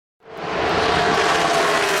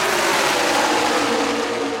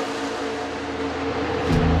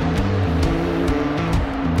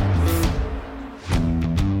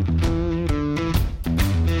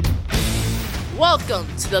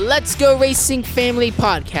Welcome to the Let's Go Racing Family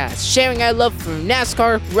Podcast, sharing our love for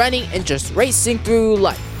NASCAR, running, and just racing through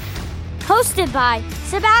life. Hosted by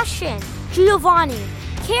Sebastian, Giovanni,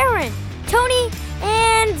 Karen, Tony,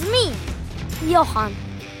 and me, Johan.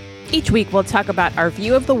 Each week we'll talk about our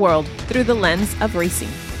view of the world through the lens of racing.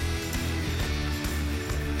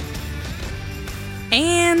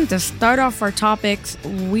 And to start off our topics,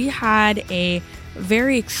 we had a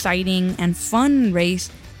very exciting and fun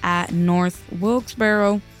race at North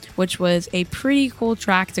Wilkesboro, which was a pretty cool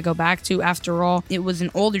track to go back to. After all, it was an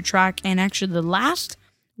older track, and actually the last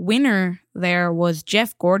winner there was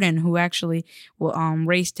Jeff Gordon, who actually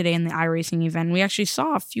raced today in the iRacing event. We actually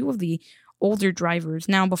saw a few of the older drivers.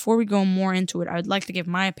 Now, before we go more into it, I would like to give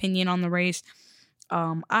my opinion on the race.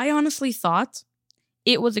 I honestly thought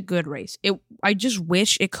it was a good race. I just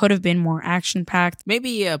wish it could have been more action-packed.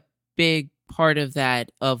 Maybe a big part of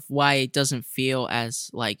that, of why it doesn't feel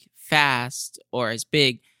as fast or as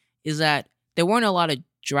big, is that there weren't a lot of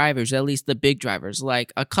drivers, at least the big drivers.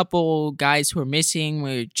 Like a couple guys who are missing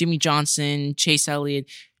were Jimmy Johnson, Chase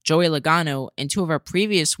Elliott, Joey Logano, and two of our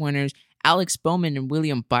previous winners, Alex Bowman and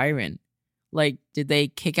William Byron. Did they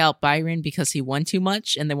kick out Byron because he won too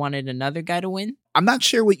much and they wanted another guy to win? I'm not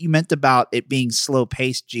sure what you meant about it being slow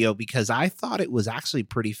paced, Gio, because I thought it was actually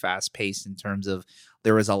pretty fast paced in terms of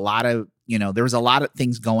there was a lot of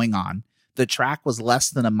things going on. The track was less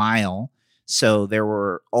than a mile, so there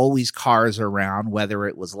were always cars around, whether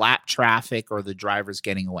it was lap traffic or the drivers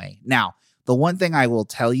getting away. Now, the one thing I will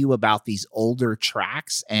tell you about these older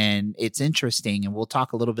tracks, and it's interesting, and we'll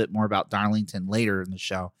talk a little bit more about Darlington later in the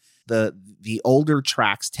show, the older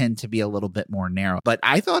tracks tend to be a little bit more narrow. But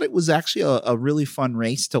I thought it was actually a really fun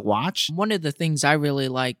race to watch. One of the things I really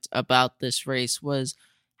liked about this race was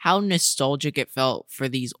how nostalgic it felt for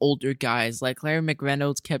these older guys. Larry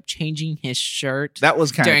McReynolds kept changing his shirt. That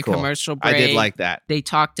was kind of cool. During commercial break. I did like that. They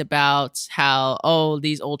talked about how,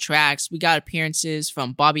 these old tracks, we got appearances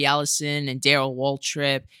from Bobby Allison and Darrell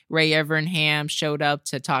Waltrip. Ray Evernham showed up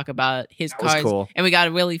to talk about his cars. Was cool. And we got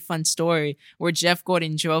a really fun story where Jeff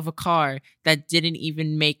Gordon drove a car that didn't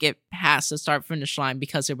even make it past the start-finish line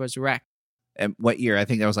because it was wrecked. And what year? I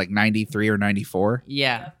think that was 93 or 94.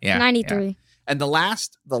 Yeah. 93. Yeah. And the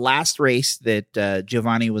last race that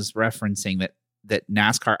Giovanni was referencing that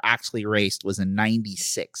NASCAR actually raced was in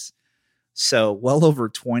 96. So well over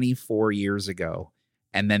 24 years ago.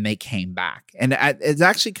 And then they came back. And it's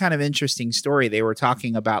actually kind of interesting story. They were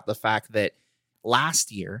talking about the fact that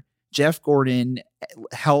last year, Jeff Gordon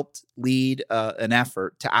helped lead an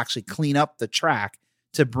effort to actually clean up the track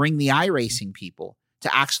to bring the iRacing people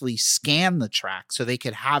to actually scan the track so they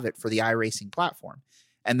could have it for the iRacing platform.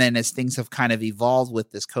 And then as things have kind of evolved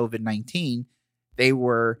with this COVID-19, they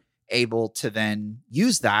were able to then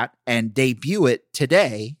use that and debut it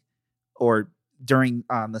today or during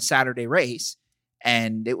the Saturday race.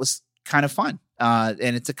 And it was kind of fun.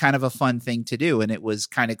 And it's a kind of a fun thing to do. And it was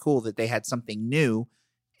kind of cool that they had something new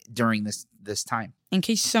during this time. In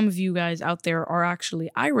case some of you guys out there are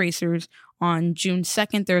actually iRacers, on June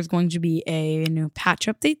 2nd, there's going to be a new patch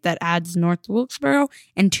update that adds North Wilkesboro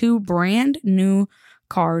and 2 brand new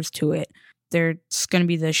cars to it. There's going to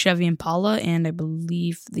be the Chevy Impala and I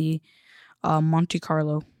believe the Monte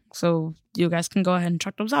Carlo. So you guys can go ahead and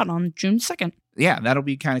check those out on June 2nd. Yeah, that'll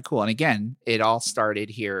be kind of cool. And again, it all started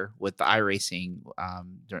here with the iRacing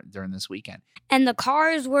during this weekend. And the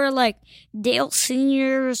cars were Dale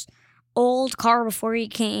Sr.'s old car before he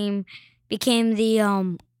became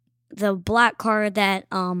the black car that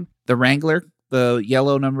the Wrangler, the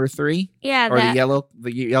yellow number 3? Yeah, or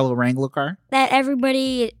the yellow Wrangler car? That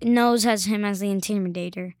everybody knows as him as the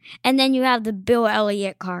Intimidator. And then you have the Bill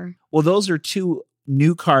Elliott car. Well, those are 2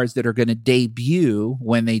 new cars that are going to debut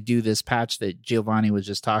when they do this patch that Giovanni was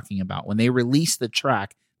just talking about. When they release the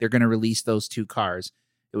track, they're going to release those 2 cars.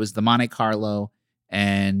 It was the Monte Carlo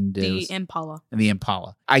and the Impala. And the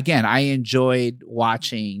Impala. Again, I enjoyed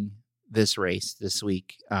watching this race this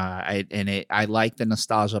week. I like the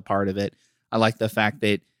nostalgia part of it. I like the fact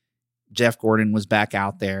that Jeff Gordon was back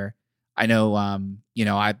out there. I know,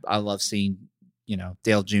 I love seeing,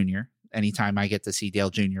 Dale Jr. anytime I get to see Dale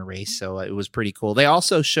Jr. race. So it was pretty cool. They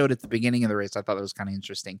also showed at the beginning of the race, I thought it was kind of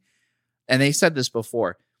interesting. And they said this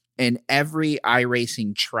before, in every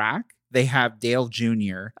iRacing track, they have Dale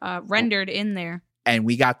Jr. rendered in there. And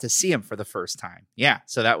we got to see him for the first time. Yeah.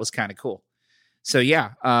 So that was kind of cool. So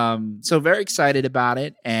yeah. So very excited about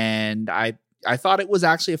it. And I thought it was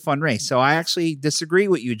actually a fun race. So I actually disagree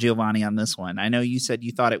with you, Giovanni, on this one. I know you said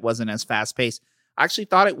you thought it wasn't as fast paced. I actually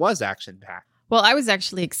thought it was action packed. Well, I was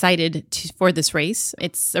actually excited for this race.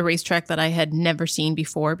 It's a racetrack that I had never seen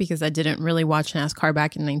before because I didn't really watch NASCAR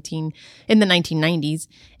back in the 1990s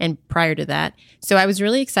and prior to that. So I was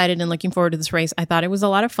really excited and looking forward to this race. I thought it was a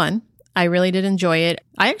lot of fun. I really did enjoy it.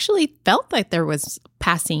 I actually felt like there was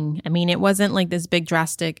passing. I mean, it wasn't like this big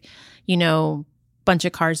drastic, bunch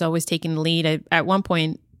of cars always taking the lead. At one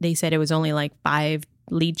point, they said it was only like 5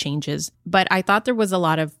 lead changes, but I thought there was a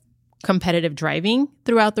lot of competitive driving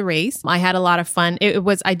throughout the race. I had a lot of fun.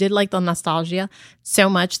 I did like the nostalgia so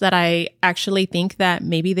much that I actually think that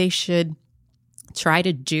maybe they should try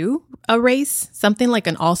to do a race, something like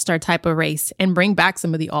an all-star type of race, and bring back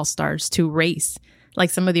some of the all-stars to race, like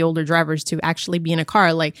some of the older drivers to actually be in a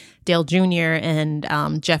car, like Dale Jr. and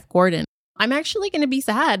Jeff Gordon. I'm actually going to be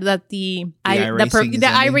sad that the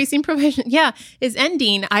iRacing profession, is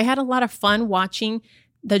ending. I had a lot of fun watching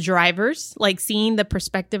the drivers, like seeing the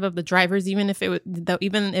perspective of the drivers, even if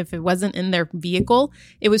it wasn't in their vehicle.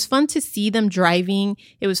 It was fun to see them driving.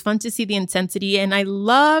 It was fun to see the intensity. And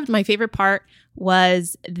my favorite part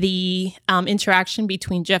was the interaction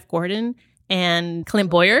between Jeff Gordon and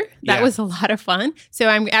Clint Boyer. That was a lot of fun. So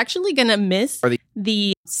I'm actually going to miss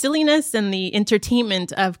the silliness and the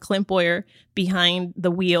entertainment of Clint Boyer behind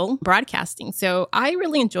the wheel broadcasting. So I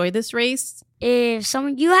really enjoyed this race. If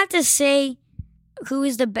you have to say who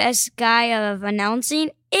is the best guy of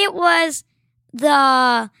announcing, it was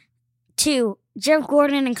the two, Jeff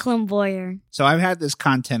Gordon and Clint Boyer. So I've had this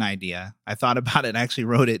content idea. I thought about it. I actually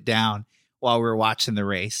wrote it down while we were watching the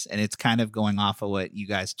race. And it's kind of going off of what you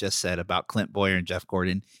guys just said about Clint Boyer and Jeff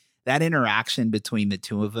Gordon. That interaction between the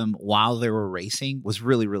two of them while they were racing was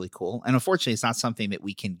really, really cool. And unfortunately, it's not something that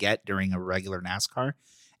we can get during a regular NASCAR.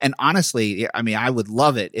 And honestly, I mean, I would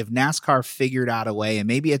love it if NASCAR figured out a way, and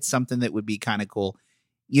maybe it's something that would be kind of cool.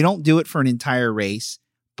 You don't do it for an entire race,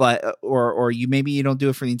 but or you don't do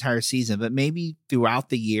it for the entire season, but maybe throughout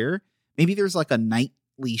the year, maybe there's like a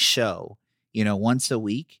nightly show, once a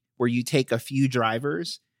week where you take a few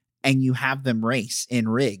drivers and you have them race in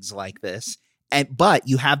rigs like this, but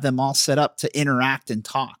you have them all set up to interact and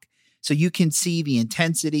talk. So you can see the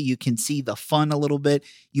intensity, you can see the fun a little bit.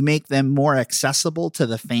 You make them more accessible to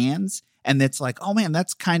the fans. And it's like, oh man,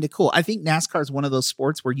 that's kind of cool. I think NASCAR is one of those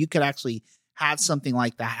sports where you could actually have something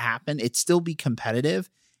like that happen. It'd still be competitive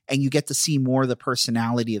and you get to see more of the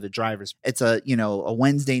personality of the drivers. It's a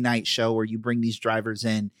Wednesday night show where you bring these drivers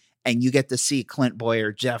in and you get to see Clint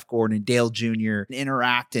Boyer, Jeff Gordon, Dale Jr.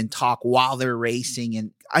 interact and talk while they're racing. And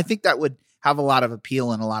I think that would have a lot of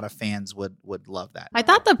appeal and a lot of fans would love that. I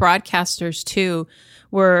thought the broadcasters too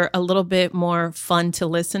were a little bit more fun to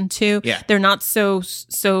listen to. Yeah. They're not so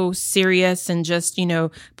serious and just,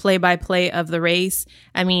 play by play of the race.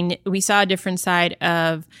 I mean, we saw a different side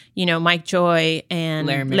of, Mike Joy and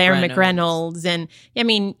Larry McReynolds. And I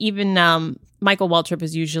mean, even Michael Waltrip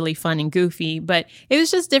is usually fun and goofy, but it was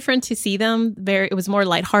just different to see them. It was more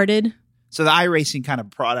lighthearted. So the iRacing kind of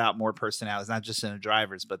brought out more personalities, not just in the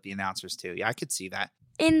drivers, but the announcers too. Yeah, I could see that.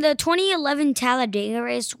 In the 2011 Talladega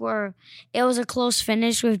race, where it was a close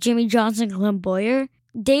finish with Jimmy Johnson and Clint Boyer,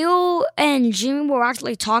 Dale and Jimmy were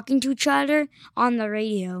actually talking to each other on the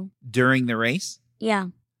radio. During the race? Yeah.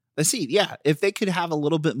 Let's see. Yeah, if they could have a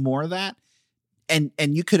little bit more of that, and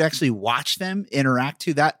you could actually watch them interact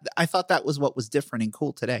too, that I thought that was what was different and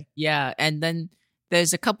cool today. Yeah, and then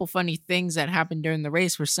there's a couple funny things that happened during the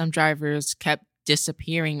race where some drivers kept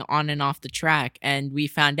disappearing on and off the track. And we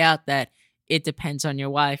found out that it depends on your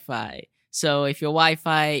Wi-Fi. So if your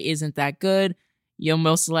Wi-Fi isn't that good, you're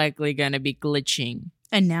most likely going to be glitching.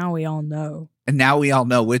 And now we all know. And now we all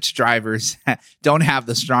know which drivers don't have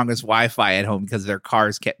the strongest Wi-Fi at home because their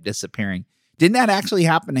cars kept disappearing. Didn't that actually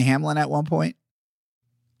happen to Hamlin at one point?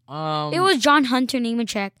 It was John Hunter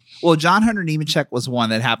Nemechek. Well, John Hunter Nemechek was one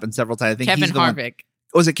that happened several times. I think Kevin he's the Harvick.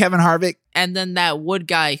 Was it Kevin Harvick? And then that Wood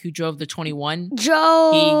guy who drove the 21.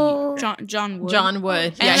 John Wood. John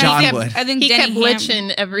Wood. And John Wood. I think He Denny kept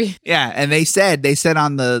glitching every. Yeah, and they said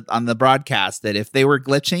on the broadcast that if they were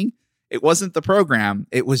glitching, it wasn't the program.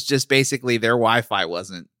 It was just basically their Wi-Fi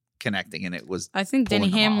wasn't connecting, and it was. I think Denny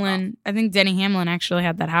Hamlin actually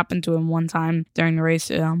had that happen to him one time during the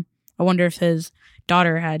race. I wonder if his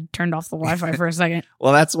daughter had turned off the Wi-Fi for a second.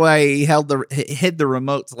 Well, that's why he hid the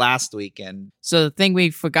remotes last weekend. So the thing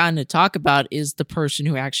we've forgotten to talk about is the person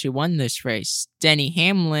who actually won this race. Denny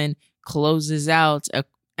Hamlin closes out,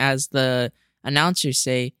 as the announcers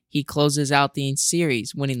say, he closes out the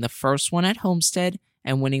series, winning the first one at Homestead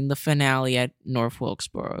and winning the finale at North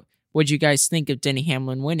Wilkesboro. What'd you guys think of Denny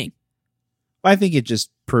Hamlin winning? I think it just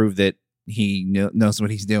proved that he knows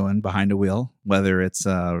what he's doing behind a wheel, whether it's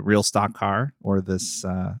a real stock car or this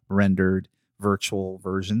rendered virtual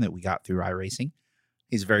version that we got through iRacing.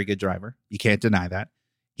 He's a very good driver. You can't deny that.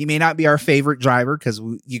 He may not be our favorite driver because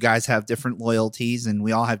you guys have different loyalties and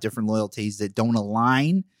we all have different loyalties that don't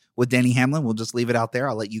align with Denny Hamlin. We'll just leave it out there.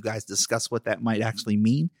 I'll let you guys discuss what that might actually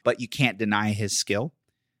mean, but you can't deny his skill.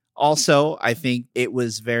 Also, I think it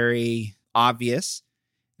was very obvious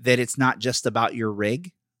that it's not just about your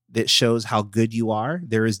rig that shows how good you are.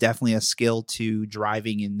 There is definitely a skill to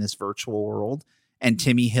driving in this virtual world, and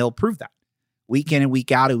Timmy Hill proved that. Week in and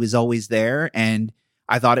week out, it was always there, and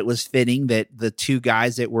I thought it was fitting that the two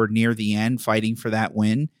guys that were near the end fighting for that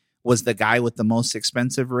win was the guy with the most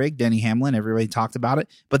expensive rig, Denny Hamlin. Everybody talked about it.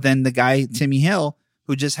 But then the guy, Timmy Hill,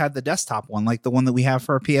 who just had the desktop one, like the one that we have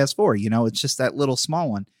for our PS4. You know, it's just that little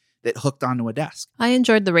small one that hooked onto a desk. I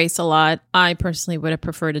enjoyed the race a lot. I personally would have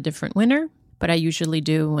preferred a different winner, but I usually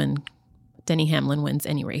do when Denny Hamlin wins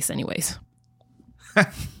any race anyways.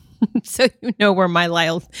 So you know where my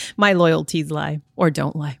loyalties lie or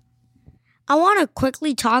don't lie. I want to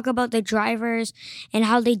quickly talk about the drivers and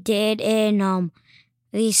how they did in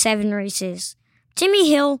these 7 races.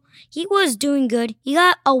 Timmy Hill, he was doing good. He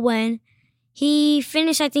got a win. He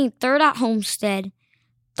finished, I think, 3rd at Homestead,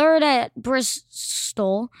 3rd at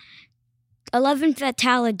Bristol, 11th at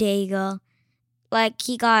Talladega. Like,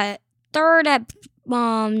 he got 3rd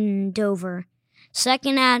at Dover,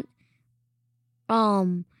 2nd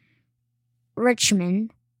at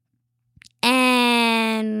Richmond,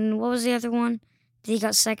 and what was the other one that he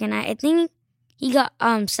got 2nd at? I think he got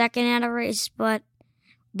 2nd at a race, but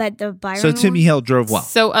the Byron So Timmy Hill drove well.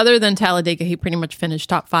 So other than Talladega, he pretty much finished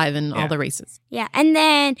top 5 in all the races. Yeah, and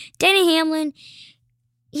then Denny Hamlin,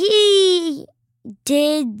 he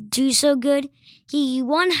did do so good. He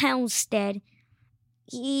won Homestead.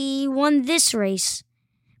 He won this race.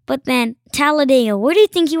 But then Talladega, where do you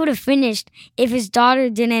think he would have finished if his daughter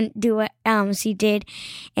didn't do what he did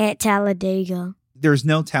at Talladega? There's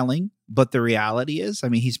no telling, but the reality is, I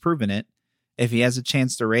mean, he's proven it. If he has a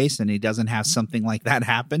chance to race and he doesn't have something like that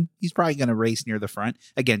happen, he's probably going to race near the front.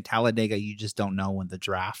 Again, Talladega, you just don't know in the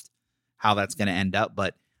draft how that's going to end up,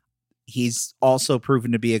 but he's also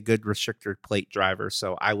proven to be a good restrictor plate driver.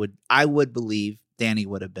 So I would believe Danny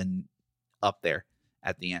would have been up there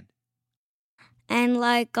at the end. And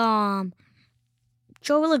like Joey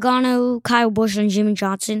Logano, Kyle Busch, and Jimmy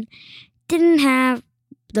Johnson didn't have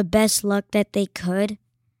the best luck that they could.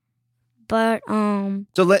 But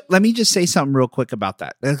So let me just say something real quick about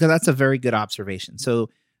that, because that's a very good observation. So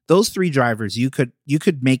those 3 drivers, you could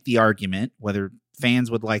make the argument, whether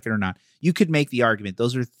fans would like it or not, you could make the argument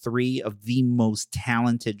those are 3 of the most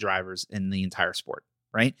talented drivers in the entire sport,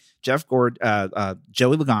 right? Jeff Gord,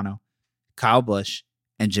 Joey Logano, Kyle Busch,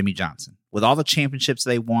 and Jimmy Johnson. With all the championships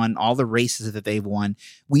they won, all the races that they've won,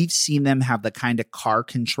 we've seen them have the kind of car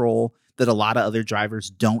control that a lot of other drivers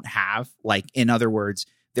don't have. Like, in other words,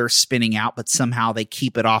 they're spinning out, but somehow they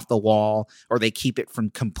keep it off the wall, or they keep it from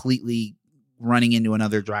completely running into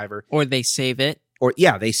another driver. Or they save it.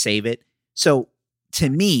 They save it. So to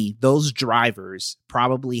me, those drivers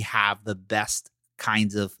probably have the best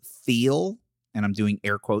kinds of feel, and I'm doing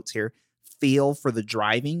air quotes here, feel for the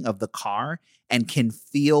driving of the car, and can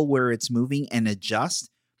feel where it's moving and adjust.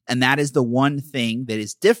 And that is the one thing that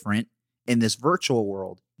is different in this virtual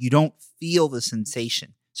world. You don't feel the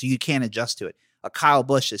sensation, so you can't adjust to it. A Kyle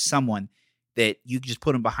Busch is someone that you can just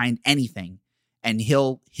put him behind anything, and he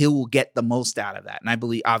will get the most out of that. And I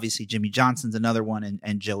believe, obviously, Jimmy Johnson's another one,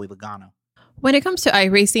 and Joey Logano. When it comes to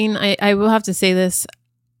iRacing, I will have to say this.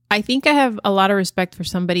 I think I have a lot of respect for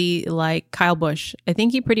somebody like Kyle Busch. I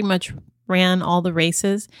think he pretty much ran all the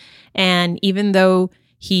races. And even though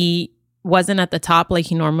he wasn't at the top like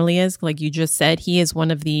he normally is, like you just said, he is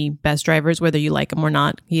one of the best drivers, whether you like him or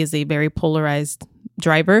not. He is a very polarized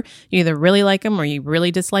driver. You either really like him or you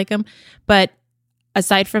really dislike him. But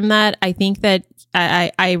aside from that, I think that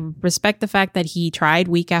I respect the fact that he tried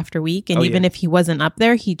week after week. And even if he wasn't up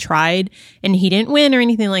there, he tried, and he didn't win or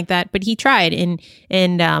anything like that, but he tried, and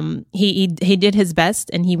he did his best,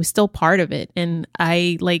 and he was still part of it. And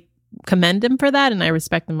I commend him for that. And I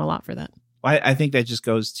respect him a lot for that. Well, I think that just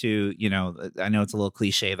goes to, I know it's a little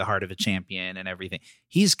cliche, the heart of a champion and everything.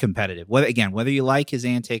 He's competitive. Whether you like his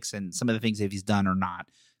antics and some of the things that he's done or not,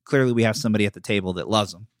 clearly we have somebody at the table that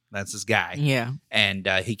loves him. That's his guy. Yeah. And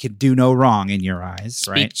he could do no wrong in your eyes,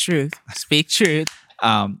 right? Speak truth.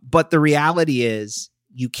 But the reality is,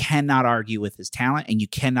 you cannot argue with his talent, and you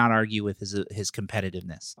cannot argue with his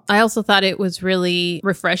competitiveness. I also thought it was really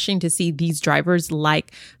refreshing to see these drivers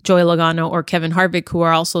like Joey Logano or Kevin Harvick, who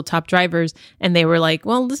are also top drivers. And they were like,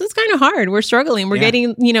 well, this is kind of hard. We're struggling. We're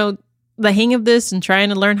getting, the hang of this and trying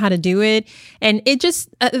to learn how to do it. And it just,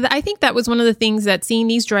 I think that was one of the things that seeing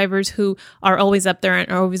these drivers who are always up there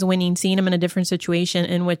and are always winning, seeing them in a different situation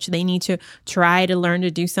in which they need to try to learn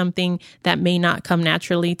to do something that may not come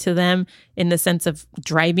naturally to them in the sense of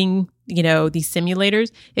driving, you know, these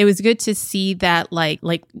simulators. It was good to see that like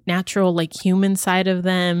natural, like human side of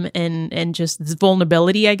them and just this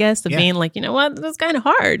vulnerability, I guess, of being like, you know what, that's kind of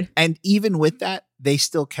hard. And even with that, they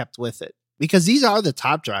still kept with it. Because these are the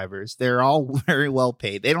top drivers. They're all very well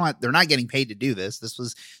paid. They're not getting paid to do this. This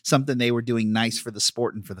was something they were doing nice for the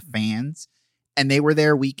sport and for the fans. And they were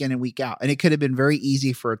there week in and week out. And it could have been very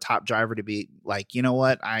easy for a top driver to be like, you know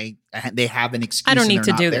what? They have an excuse. I don't need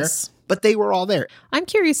to do there. this. But they were all there. I'm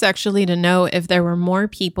curious actually to know if there were more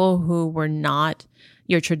people who were not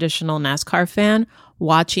your traditional NASCAR fan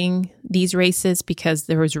watching these races because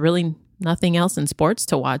there was really nothing else in sports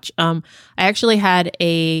to watch. I actually had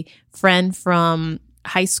a friend from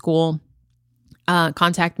high school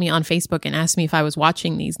contact me on Facebook and ask me if I was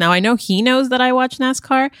watching these. Now, I know he knows that I watch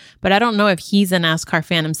NASCAR, but I don't know if he's a NASCAR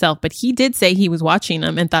fan himself. But he did say he was watching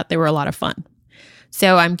them and thought they were a lot of fun.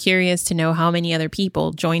 So I'm curious to know how many other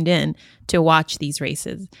people joined in to watch these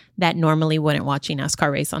races that normally wouldn't watch a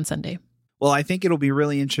NASCAR race on Sunday. Well, I think it'll be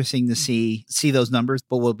really interesting to see those numbers.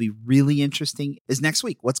 But what will be really interesting is next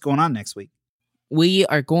week. What's going on next week? We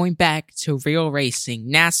are going back to real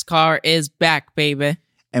racing. NASCAR is back, baby.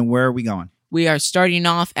 And where are we going? We are starting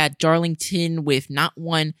off at Darlington with not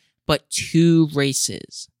one, but 2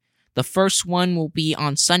 races. The first one will be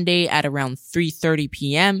on Sunday at around 3:30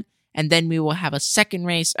 p.m. And then we will have a second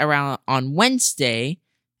race on Wednesday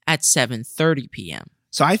at 7:30 p.m.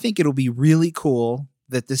 So I think it'll be really cool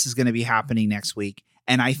that this is going to be happening next week.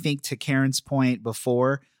 And I think to Karen's point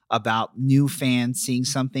before about new fans seeing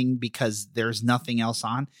something because there's nothing else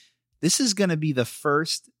on, this is going to be the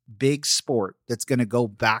first big sport that's going to go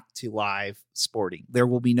back to live sporting. There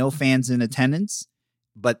will be no fans in attendance,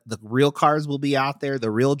 but the real cars will be out there,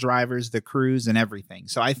 the real drivers, the crews, and everything.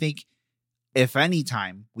 So I think if any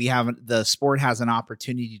time the sport has an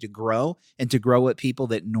opportunity to grow and to grow with people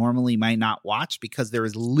that normally might not watch because there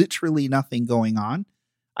is literally nothing going on,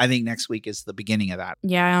 I think next week is the beginning of that.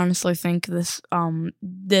 Yeah, I honestly think this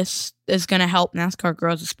is going to help NASCAR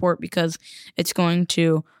grow as a sport because it's going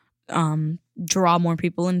to draw more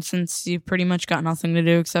people in since you've pretty much got nothing to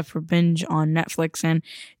do except for binge on Netflix and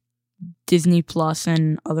Disney Plus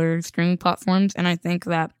and other streaming platforms. And I think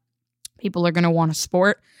that people are going to want a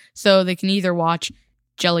sport, so they can either watch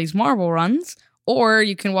Jelly's Marble Runs or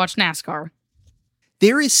you can watch NASCAR.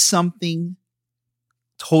 There is something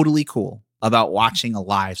totally cool about watching a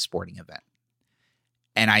live sporting event.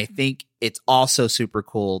 And I think it's also super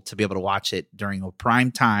cool to be able to watch it during a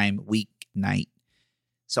prime time weeknight.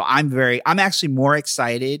 So I'm actually more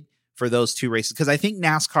excited for those 2 races because I think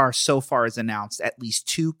NASCAR so far has announced at least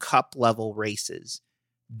 2 cup level races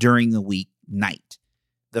during the weeknight.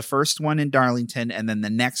 The first one in Darlington and then the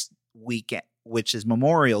next weekend, which is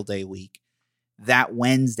Memorial Day week, that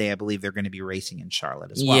Wednesday, I believe they're going to be racing in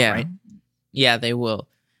Charlotte as well, right? Yeah, they will.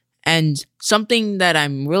 And something that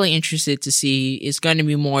I'm really interested to see is going to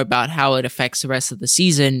be more about how it affects the rest of the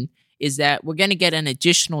season is that we're going to get an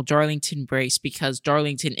additional Darlington race because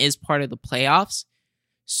Darlington is part of the playoffs.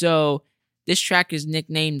 So this track is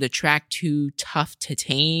nicknamed the track too tough to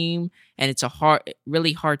tame, and it's a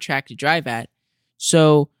really hard track to drive at.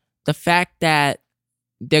 So the fact that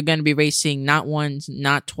they're going to be racing not once,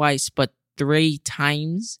 not twice, but 3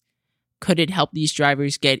 times, could it help these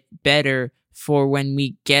drivers get better for when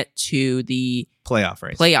we get to the playoff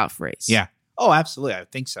race? Yeah. Oh, absolutely. I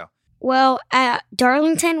think so. Well, at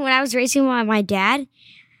Darlington, when I was racing with my dad,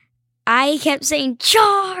 I kept saying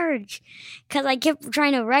charge because I kept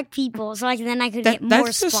trying to wreck people so then I could get more spots.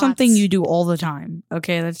 That's just something you do all the time.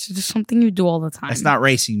 Okay, that's just something you do all the time. That's not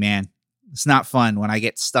racing, man. It's not fun when I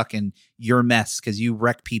get stuck in your mess because you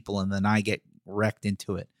wreck people and then I get wrecked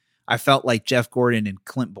into it. I felt like Jeff Gordon and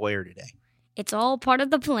Clint Boyer today. It's all part of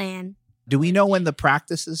the plan. Do we know when the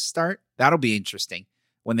practices start? That'll be interesting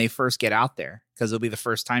when they first get out there because it'll be the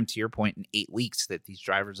first time, to your point, in 8 weeks that these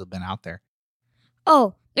drivers have been out there.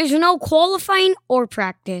 Oh, there's no qualifying or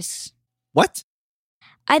practice. What?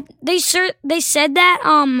 They said that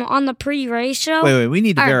on the pre-race show. Wait, we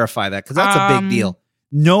need to verify that because that's a big deal.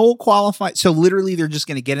 No qualifying. So literally they're just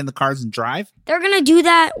going to get in the cars and drive? They're going to do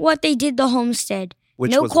that what they did the Homestead.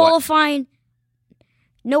 Which no was qualifying. What?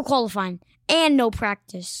 No qualifying and no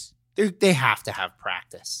practice. They have to have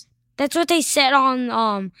practice. That's what they said on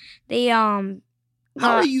How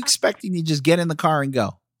are you expecting to just get in the car and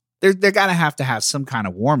go? They're got to have some kind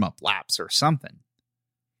of warm-up laps or something.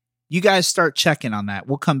 You guys start checking on that.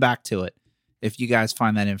 We'll come back to it if you guys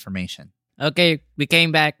find that information. Okay, we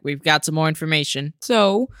came back. We've got some more information.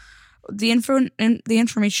 So the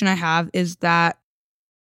information I have is that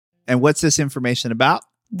And what's this information about?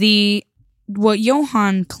 what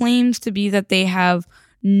Johan claims to be that they have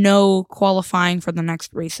no qualifying for the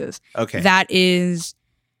next races. Okay. That is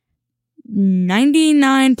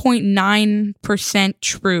 99.9%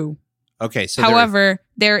 true. Okay. So However,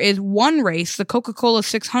 there is one race, the Coca-Cola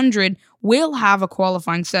 600, will have a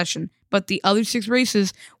qualifying session, but the other 6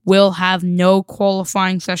 races will have no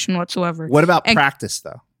qualifying session whatsoever. what about and- practice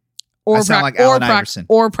though? Or I sound like Allen Iverson.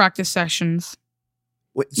 or practice sessions.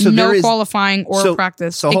 So no there is qualifying or so-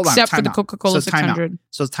 practice, so hold on, except for time the out. Coca-Cola So time out. 600.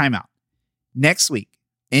 So time out. Next week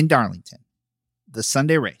in Darlington, the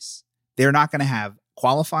Sunday race, they're not going to have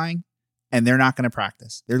qualifying and they're not going to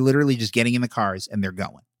practice. They're literally just getting in the cars and they're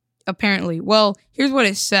going. Apparently. Well, here's what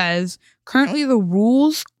it says. Currently, the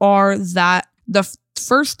rules are that the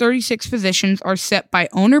first 36 positions are set by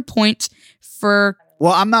owner points for...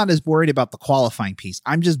 Well, I'm not as worried about the qualifying piece.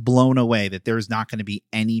 I'm just blown away that there's not going to be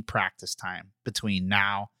any practice time between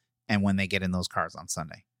now and when they get in those cars on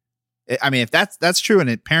Sunday. I mean, if that's true, and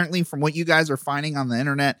apparently from what you guys are finding on the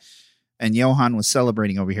internet, and Johan was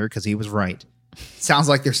celebrating over here because he was right, sounds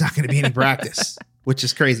like there's not going to be any practice, which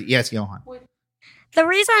is crazy. Yes, Johan. The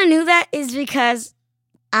reason I knew that is because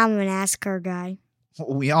I'm a NASCAR guy.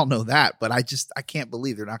 Well, we all know that, but I can't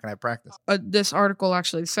believe they're not going to have practice. this article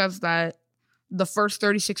actually says that the first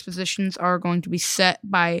 36 positions are going to be set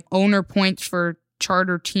by owner points for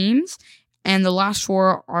charter teams, and the last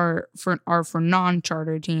 4 are for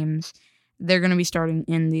non-charter teams. They're going to be starting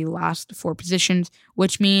in the last 4 positions,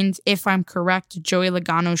 which means, if I'm correct, Joey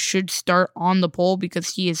Logano should start on the pole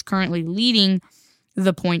because he is currently leading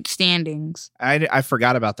the point standings. I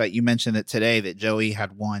forgot about that. You mentioned it today that Joey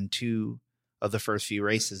had won 2 of the first few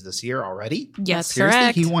races this year already. Yes, Seriously?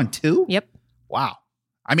 correct. He won 2? Yep. Wow.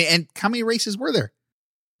 I mean, and how many races were there?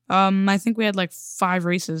 I think we had like 5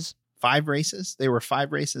 races. 5 races? They were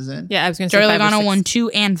 5 races in? Yeah, I was going to say Joey 5 or Logano 6. won 2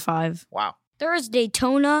 and 5. Wow. There was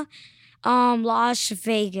Daytona, Las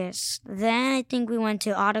Vegas. Then I think we went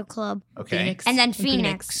to Auto Club. Okay. Phoenix. And then And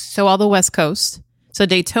Phoenix. So all the West Coast. So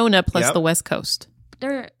Daytona plus Yep. the West Coast.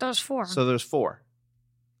 There's 4. So there's 4.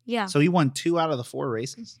 Yeah. So he won 2 out of the 4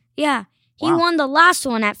 races? Yeah. He Wow. won the last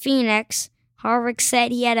one at Phoenix. Harvick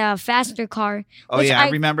said he had a faster car. Oh, which yeah, I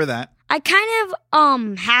remember that. I kind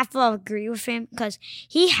of half agree with him because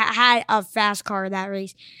he had a fast car that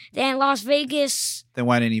race. Then Las Vegas, Then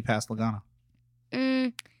why didn't he pass Logano?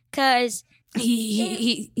 because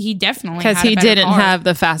He definitely Because had a he better didn't car. have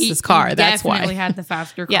the fastest car. He That's definitely why. had the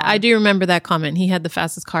faster car. Yeah, I do remember that comment. He had the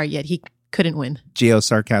fastest car, yet he couldn't win.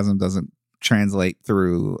 Geo-sarcasm doesn't translate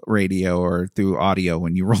through radio or through audio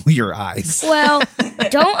when you roll your eyes. well,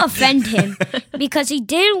 don't offend him because he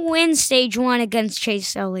did win stage 1 against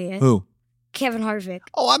Chase Elliott, Who? Kevin Harvick.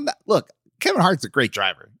 Oh, I'm not. Look, Kevin Hart's a great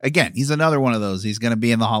driver. Again, he's another one of those. He's going to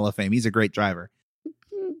be in the Hall of Fame. He's a great driver.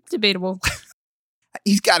 Debatable.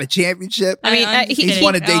 He's got a championship. I mean, I'm just he's kidding.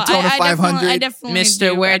 won a Daytona I 500. I definitely Mr.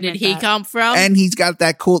 do Where admit did he that. come from? And he's got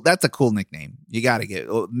that cool. That's a cool nickname. You got to get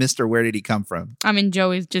Mr. Where did he come from? I mean,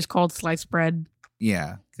 Joey's just called sliced bread.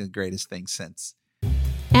 Yeah, the greatest thing since.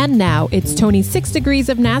 And now it's Tony's 6 Degrees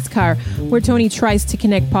of NASCAR, where Tony tries to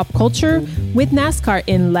connect pop culture with NASCAR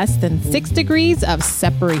in less than 6 degrees of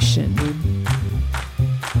separation.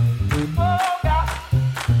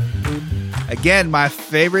 Again, my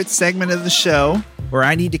favorite segment of the show where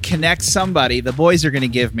I need to connect somebody the boys are going to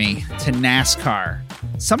give me to NASCAR.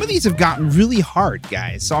 Some of these have gotten really hard,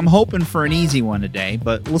 guys, so I'm hoping for an easy one today,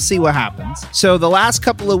 but we'll see what happens. So the last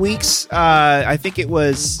couple of weeks, I think it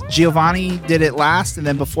was Giovanni did it last, and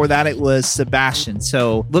then before that it was Sebastian.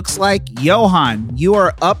 So looks like, Johan, you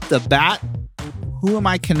are up the bat. Who am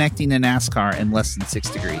I connecting to NASCAR in less than 6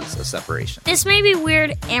 degrees of separation? This may be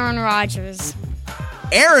weird, Aaron Rodgers.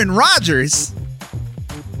 Aaron Rodgers.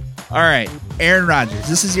 All right, Aaron Rodgers.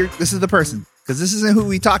 This is the person, because this isn't who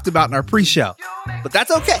we talked about in our pre-show, but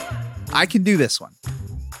that's okay. I can do this one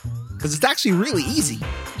because it's actually really easy.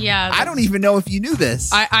 Yeah. I don't even know if you knew this.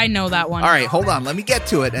 I know that one. All right, hold on. Let me get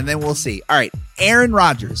to it, and then we'll see. All right, Aaron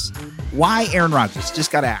Rodgers. Why Aaron Rodgers?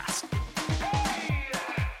 Just got to ask.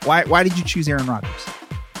 Why did you choose Aaron Rodgers?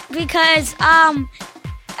 Because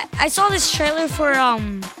I saw this trailer for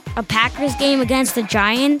a Packers game against the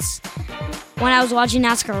Giants when I was watching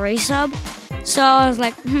NASCAR Race Hub. So I was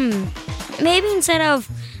like, maybe instead of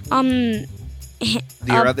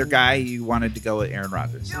Your other guy, you wanted to go with Aaron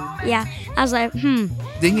Rodgers. yeah, I was like,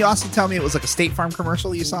 Didn't you also tell me it was like a State Farm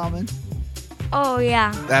commercial you saw him in? oh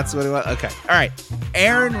yeah. That's what it was. Okay. All right.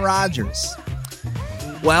 Aaron Rodgers.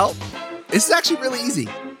 Well, this is actually really easy.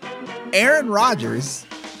 Aaron Rodgers,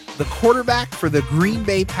 the quarterback for the Green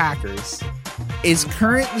Bay Packers, is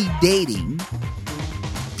currently dating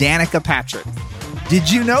Danica Patrick.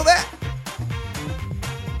 Did you know that?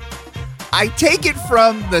 I take it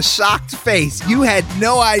from the shocked face. You had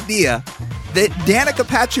no idea that Danica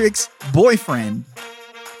Patrick's boyfriend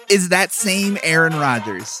is that same Aaron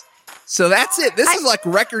Rodgers. So that's it. This is like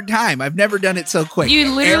record time. I've never done it so quick.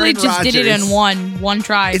 You literally Aaron just did it in Rodgers one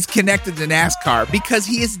try. is connected to NASCAR because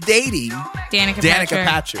he is dating Danica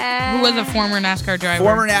Patrick. who was a former NASCAR driver.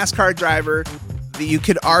 Former NASCAR driver. You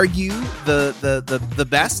could argue the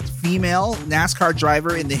best female NASCAR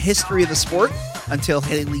driver in the history of the sport until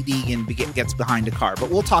Hailie Deegan gets behind a car. But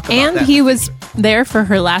we'll talk about that. And he was there for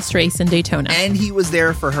her last race in Daytona. And he was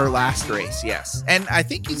there for her last race, yes. And I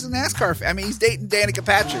think he's a NASCAR fan. I mean, he's dating Danica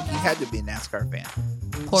Patrick. He had to be a NASCAR fan.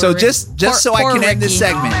 So just so I can end this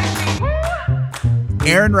segment,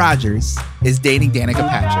 Aaron Rodgers is dating Danica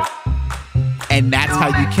Patrick. And that's how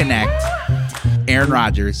you connect Aaron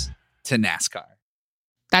Rodgers to NASCAR.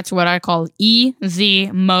 That's what I call easy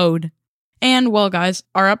mode. And well, guys,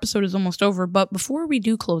 our episode is almost over. But before we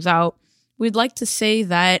do close out, we'd like to say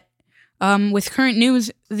that with current news,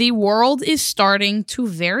 the world is starting to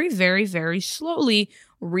very, very, very slowly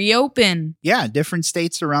reopen. Yeah, different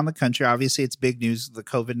states around the country. Obviously, it's big news, the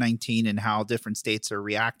COVID-19 and how different states are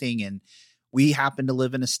reacting. And we happen to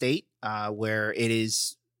live in a state where it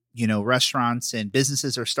is, restaurants and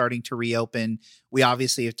businesses are starting to reopen. We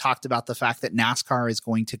obviously have talked about the fact that NASCAR is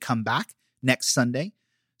going to come back next Sunday.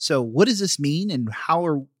 So what does this mean and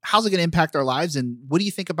how's it going to impact our lives? And what do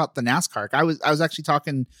you think about the NASCAR? I was actually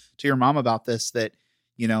talking to your mom about this, that,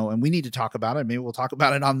 and we need to talk about it. Maybe we'll talk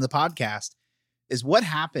about it on the podcast, is what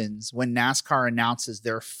happens when NASCAR announces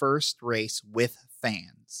their first race with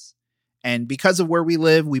fans. And because of where we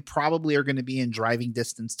live, we probably are going to be in driving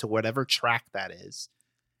distance to whatever track that is.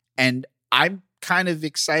 And I'm kind of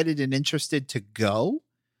excited and interested to go,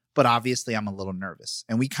 but obviously I'm a little nervous.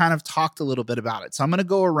 And we kind of talked a little bit about it. So I'm going to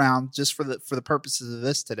go around just for the purposes of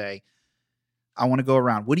this today. I want to go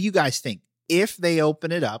around. What do you guys think? If they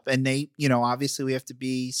open it up and they, obviously we have to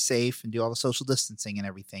be safe and do all the social distancing and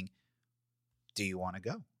everything. Do you want to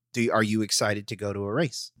go? Are you excited to go to a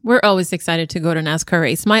race? We're always excited to go to NASCAR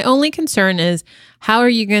race. My only concern is, how are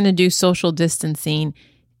you going to do social distancing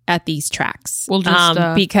at these tracks? We'll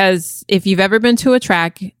just because if you've ever been to a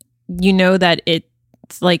track, you know that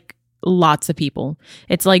it's like lots of people.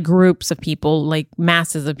 It's like groups of people, like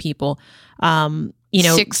masses of people.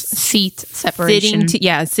 6-seat separation.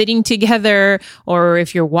 Sitting together, or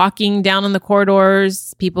if you're walking down in the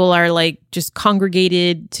corridors, people are like just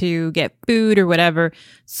congregated to get food or whatever.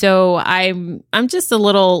 So I'm just a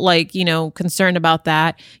little concerned about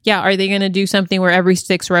that. Yeah, are they going to do something where every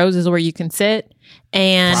 6 rows is where you can sit?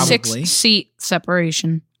 And Probably. 6-seat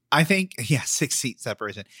separation. I think, 6-seat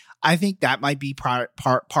separation. I think that might be part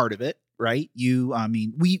of it, right?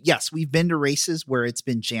 We've been to races where it's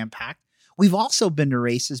been jam-packed. We've also been to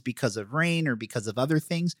races because of rain or because of other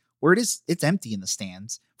things where it's empty in the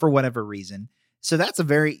stands for whatever reason. So that's a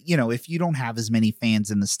very, if you don't have as many fans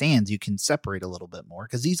in the stands, you can separate a little bit more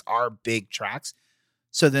because these are big tracks.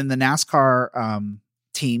 So then the NASCAR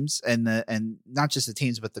teams and not just the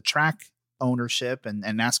teams, but the track ownership and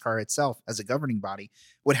NASCAR itself as a governing body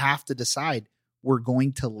would have to decide, we're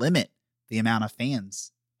going to limit the amount of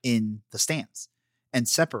fans in the stands and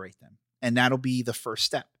separate them. And that'll be the first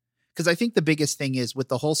step. Because I think the biggest thing is with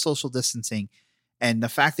the whole social distancing and the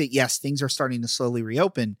fact that, yes, things are starting to slowly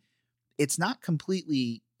reopen, it's not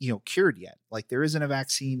completely, cured yet. Like there isn't a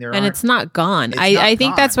vaccine. It's not gone. I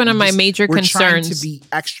think that's one of my major concerns. We're trying to be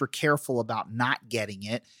extra careful about not getting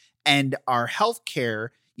it. And our healthcare,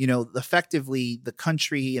 effectively the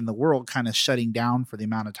country and the world kind of shutting down for the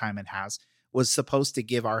amount of time it has, was supposed to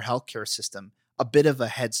give our healthcare system a bit of a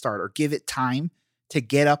head start or give it time to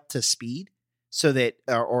get up to speed. So that,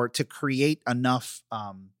 or to create enough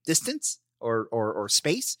distance or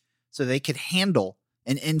space so they could handle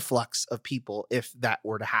an influx of people if that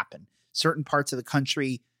were to happen. Certain parts of the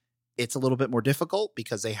country, it's a little bit more difficult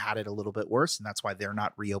because they had it a little bit worse, and that's why they're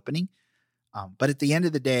not reopening. But at the end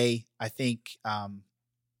of the day, I think,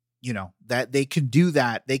 that they can do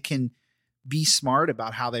that. They can be smart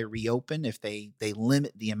about how they reopen if they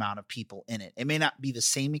limit the amount of people in it. It may not be the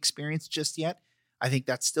same experience just yet. I think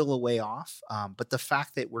that's still a way off. But the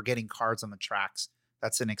fact that we're getting cars on the tracks,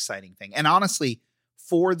 that's an exciting thing. And honestly,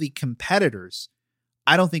 for the competitors,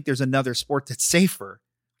 I don't think there's another sport that's safer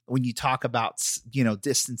when you talk about,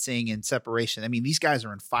 distancing and separation. I mean, these guys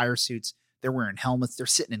are in fire suits. They're wearing helmets. They're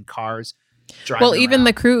sitting in cars. driving Well, even around.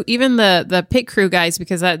 the crew, even the pit crew guys,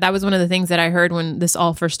 because that was one of the things that I heard when this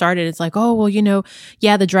all first started. It's like, oh, well,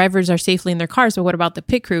 yeah, the drivers are safely in their cars, but what about the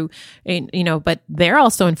pit crew? And, but they're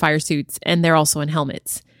also in fire suits and they're also in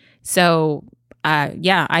helmets. So,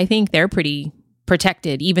 yeah, I think they're pretty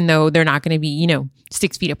protected, even though they're not going to be,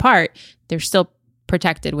 6 feet apart. They're still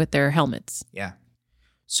protected with their helmets. Yeah.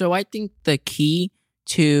 So I think the key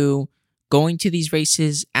to going to these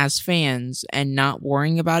races as fans and not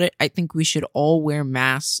worrying about it, I think we should all wear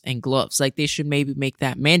masks and gloves. Like they should maybe make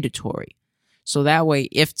that mandatory. So that way,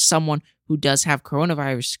 if someone who does have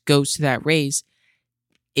coronavirus goes to that race,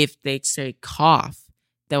 if they say cough,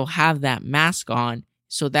 they'll have that mask on.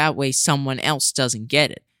 So that way someone else doesn't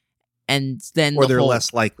get it. And then Or they're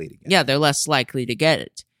less likely to get it. Yeah, they're less likely to get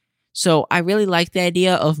it. So I really like the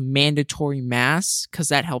idea of mandatory masks because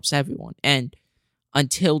that helps everyone. And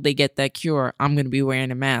until they get that cure, I'm going to be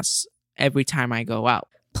wearing a mask every time I go out.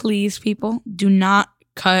 Please, people, do not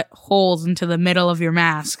cut holes into the middle of your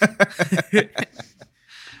mask.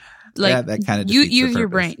 Yeah, that kind of use defeats the your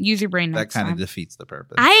purpose. brain. Use your brain That next kind of time. defeats the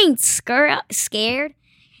purpose. I ain't scared.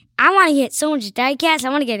 I want to get so much diecast. I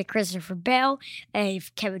want to get a Christopher Bell, a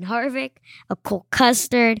Kevin Harvick, a Cole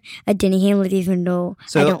Custard, a Denny Hamlin, even though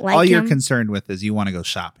So I don't like all you're him. concerned with is you want to go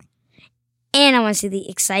shopping. And I want to see the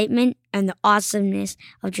excitement and the awesomeness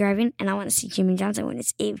of driving. And I want to see Jimmy Johnson win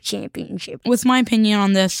his 8th championship. With my opinion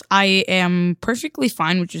on this, I am perfectly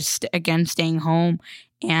fine with just, again, staying home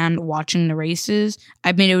and watching the races.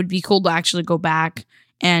 I mean, it would be cool to actually go back,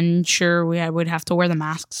 and sure, I would have to wear the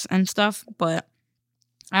masks and stuff, but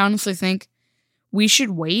I honestly think we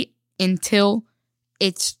should wait until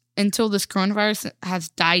this coronavirus has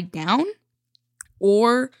died down,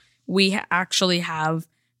 or we actually have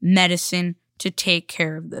medicine to take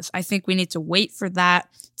care of this. I think we need to wait for that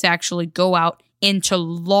to actually go out into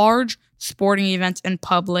large sporting events in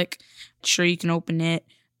public. Sure, you can open it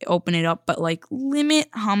up, but like limit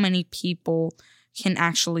how many people can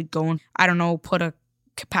actually go and, I don't know, put a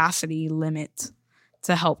capacity limit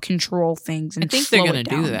to help control things. And I think they're slow going it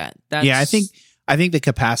to do down. that. Yeah, I think the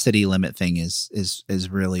capacity limit thing is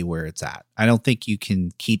really where it's at. I don't think you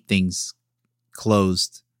can keep things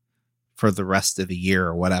closed for the rest of the year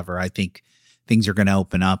or whatever. I think things are going to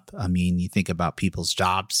open up. I mean, you think about people's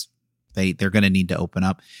jobs; they're going to need to open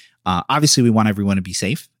up. Obviously, we want everyone to be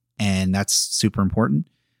safe, and that's super important.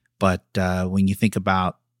 But when you think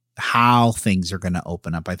about how things are going to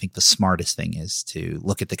open up, I think the smartest thing is to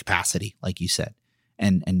look at the capacity, like you said,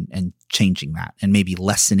 and changing that, and maybe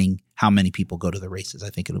lessening how many people go to the races. I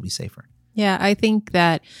think it'll be safer. Yeah, I think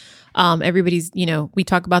that everybody's, we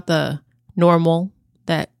talk about the normal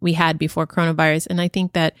that we had before coronavirus. And I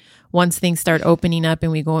think that once things start opening up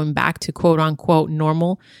and we going back to quote unquote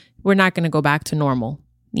normal, we're not going to go back to normal.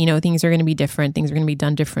 Things are going to be different. Things are going to be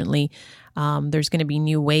done differently. There's going to be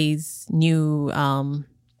new ways, new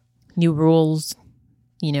rules,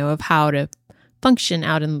 of how to function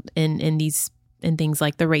out in things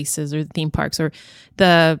like the races or the theme parks or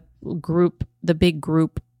the big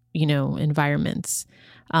group, environments,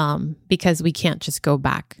 because we can't just go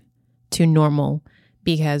back to normal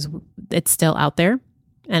because it's still out there.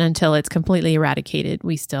 And until it's completely eradicated,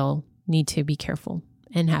 we still need to be careful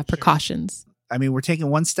and have precautions. I mean, we're taking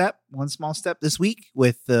one small step this week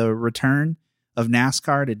with the return of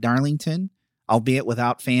NASCAR to Darlington, albeit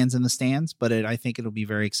without fans in the stands. But I think it'll be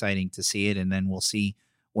very exciting to see it. And then we'll see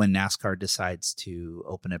when NASCAR decides to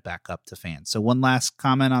open it back up to fans. So one last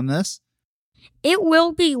comment on this. It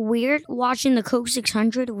will be weird watching the Coke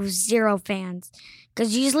 600 with 0 fans.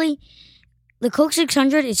 Because usually the Coke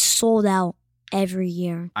 600 is sold out every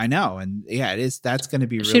year. I know. And yeah, it is. That's going to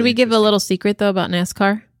be really Should we give a interesting. little secret though about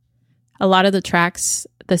NASCAR? A lot of the tracks,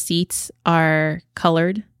 the seats are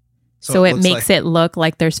colored. So it looks makes it look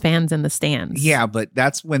like there's fans in the stands. Yeah, but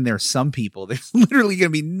that's when there's some people. There's literally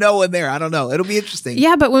going to be no one there. I don't know. It'll be interesting.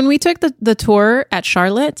 Yeah, but when we took the tour at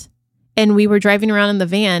Charlotte and we were driving around in the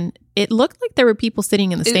van, it looked like there were people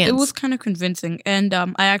sitting in the stands. It was kind of convincing. And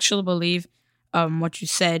I actually believe what you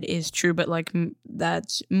said is true, but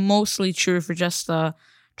that's mostly true for just the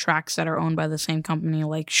tracks that are owned by the same company,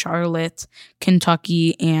 like Charlotte,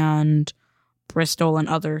 Kentucky, and Bristol, and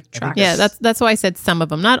other tracks. Yeah, that's why I said some of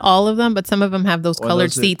them. Not all of them, but some of them have those Well,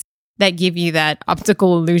 colored those are- seats that give you that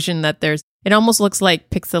optical illusion that it almost looks like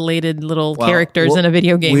pixelated little Well, characters in a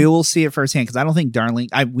video game. We will see it firsthand because I don't think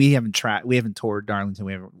we haven't toured Darlington.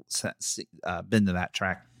 We haven't been to that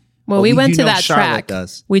track. Well, But we we went do to know that Charlotte track.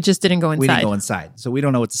 does. We just didn't go inside. We didn't go inside. So we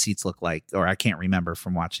don't know what the seats look like, or I can't remember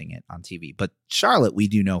from watching it on TV. But Charlotte, we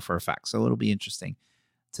do know for a fact. So it'll be interesting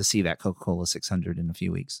to see that Coca-Cola 600 in a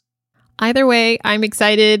few weeks. Either way, I'm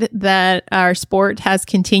excited that our sport has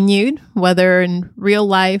continued, whether in real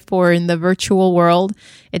life or in the virtual world.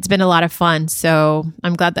 It's been a lot of fun. So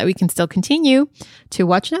I'm glad that we can still continue to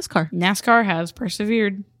watch NASCAR. NASCAR has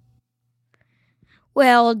persevered.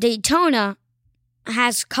 Well, Daytona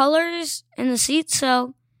has colors in the seats,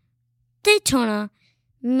 so Daytona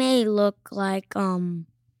may look like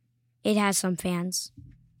it has some fans.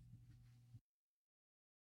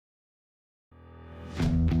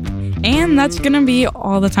 And that's going to be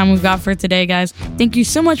all the time we've got for today, guys. Thank you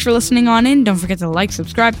so much for listening on in. Don't forget to like,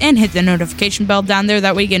 subscribe, and hit the notification bell down there.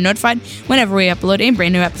 That way you get notified whenever we upload a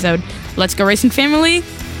brand new episode. Let's Go Racing Family,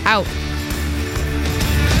 out.